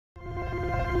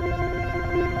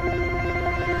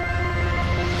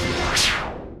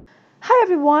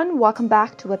everyone, welcome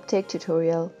back to WebTech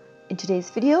tutorial. In today's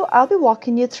video, I'll be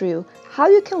walking you through how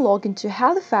you can log into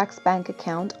Halifax Bank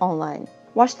account online.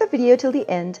 Watch the video till the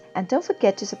end and don't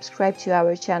forget to subscribe to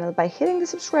our channel by hitting the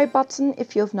subscribe button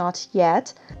if you have not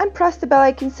yet, and press the bell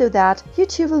icon so that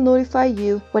YouTube will notify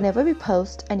you whenever we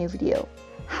post a new video.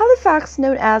 Halifax,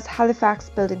 known as Halifax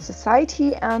Building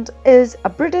Society, and is a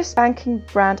British banking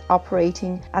brand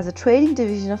operating as a trading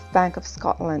division of Bank of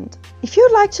Scotland. If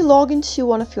you'd like to log into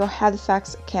one of your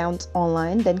Halifax accounts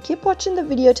online, then keep watching the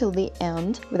video till the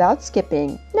end without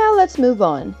skipping. Now let's move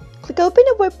on. Click open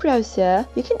a web browser.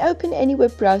 You can open any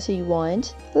web browser you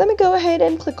want. Let me go ahead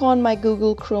and click on my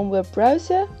Google Chrome web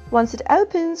browser. Once it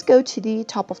opens, go to the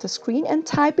top of the screen and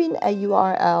type in a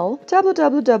URL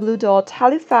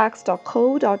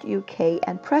www.halifax.co.uk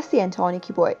and press the enter on your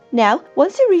keyboard. Now,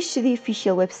 once you reach to the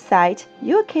official website,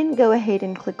 you can go ahead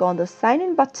and click on the sign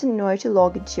in button in order to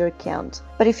log into your account.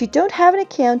 But if you don't have an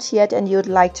account yet and you'd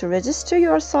like to register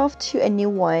yourself to a new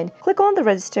one, click on the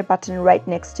register button right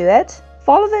next to it.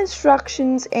 Follow the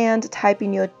instructions and type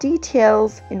in your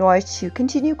details in order to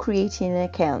continue creating an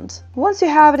account. Once you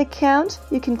have an account,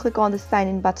 you can click on the sign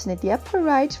in button at the upper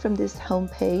right from this home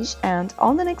page, and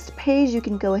on the next page you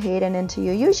can go ahead and enter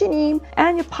your username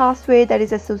and your password that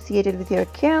is associated with your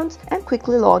account and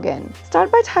quickly log in.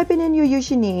 Start by typing in your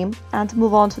username and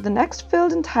move on to the next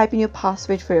field and type in your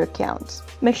password for your account.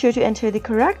 Make sure to enter the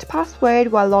correct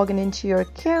password while logging into your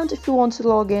account if you want to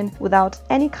log in without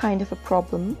any kind of a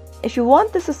problem. If you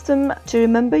want the system to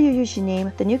remember your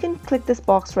username, then you can click this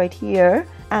box right here,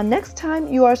 and next time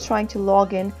you are trying to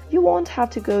log in, you won't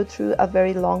have to go through a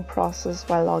very long process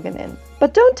while logging in.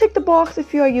 But don't tick the box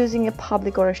if you are using a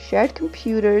public or a shared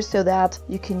computer so that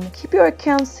you can keep your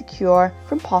account secure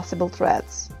from possible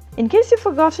threats. In case you've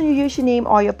forgotten your username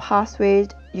or your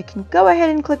password, you can go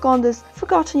ahead and click on this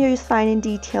forgotten your sign-in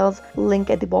details link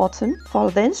at the bottom.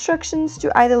 Follow the instructions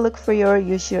to either look for your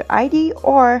user ID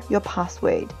or your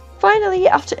password. Finally,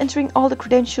 after entering all the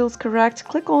credentials correct,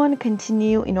 click on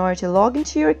continue in order to log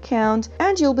into your account,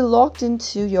 and you'll be logged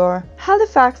into your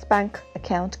Halifax Bank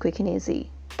account quick and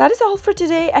easy. That is all for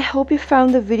today. I hope you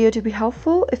found the video to be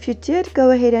helpful. If you did,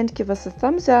 go ahead and give us a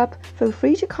thumbs up. Feel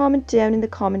free to comment down in the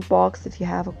comment box if you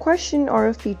have a question or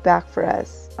a feedback for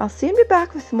us. I'll soon be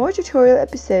back with more tutorial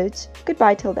episodes.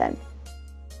 Goodbye till then.